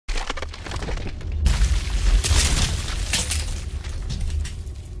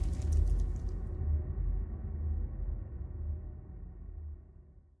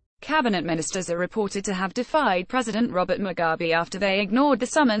cabinet ministers are reported to have defied President Robert Mugabe after they ignored the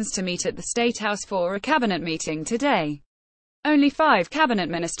summons to meet at the State House for a cabinet meeting today. Only 5 cabinet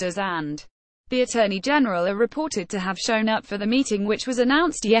ministers and the Attorney General are reported to have shown up for the meeting, which was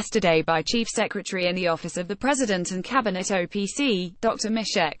announced yesterday by Chief Secretary in the Office of the President and Cabinet OPC, Dr.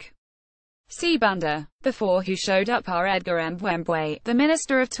 Misheck Sibanda. The 4 who showed up are Edgar Mbwembwe, the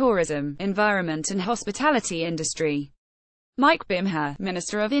Minister of Tourism, Environment and Hospitality Industry; Bimha,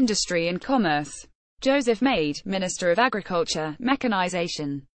 Minister of Industry and Commerce; Joseph Maid, Minister of Agriculture,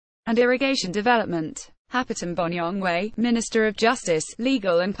 Mechanisation and Irrigation Development; Happyton Bonyongwe, Minister of Justice,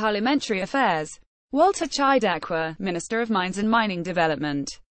 Legal and Parliamentary Affairs; Chidhakwa, Minister of Mines and Mining Development;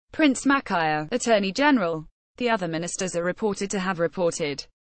 Prince Machaya, Attorney General. The other ministers are reported to have reported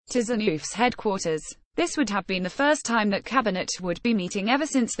to ZanuPF's headquarters. This would have been the first time that cabinet would be meeting ever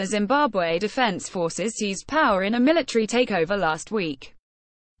since the Zimbabwe Defence Forces seized power in a military takeover last week.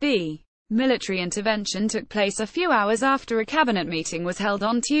 The military intervention took place a few hours after a cabinet meeting was held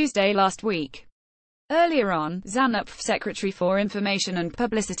on Tuesday last week. Earlier on, ZanuPF Secretary for Information and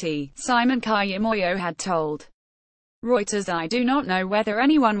Publicity, Simon Kayamoyo, had told Reuters, "I do not know whether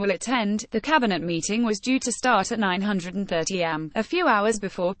anyone will attend." The cabinet meeting was due to start at 9:30 am, a few hours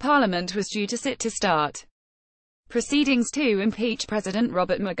before Parliament was due to sit to start proceedings to impeach President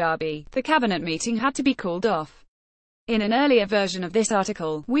Robert Mugabe. The cabinet meeting had to be called off. In an earlier version of this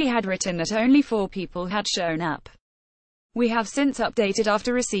article, we had written that only 4 people had shown up. We have since updated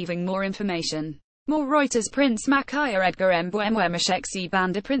after receiving more information. More Reuters. Prince Machaya. Edgar Mbwembwe. Misheck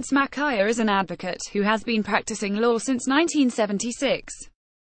Sibanda. Prince Machaya is an advocate who has been practicing law since 1976.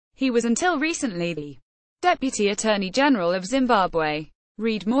 He was until recently the Deputy Attorney General of Zimbabwe.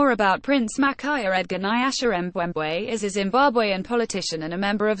 Read more about Prince Machaya. Edgar Mbwembwe is a Zimbabwean politician and a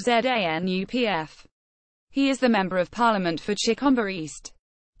member of ZanuPF. He is the Member of Parliament for Chikomba East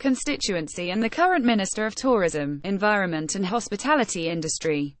constituency and the current Minister of Tourism, Environment and Hospitality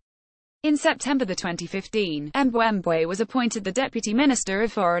Industry. In September 2015, Mbwembwe was appointed the Deputy Minister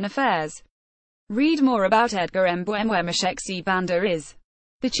of Foreign Affairs. Read more about Edgar Mbwembwe. Misheck Sibanda is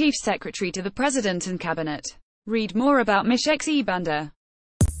the Chief Secretary to the President and Cabinet. Read more about Misheck Sibanda.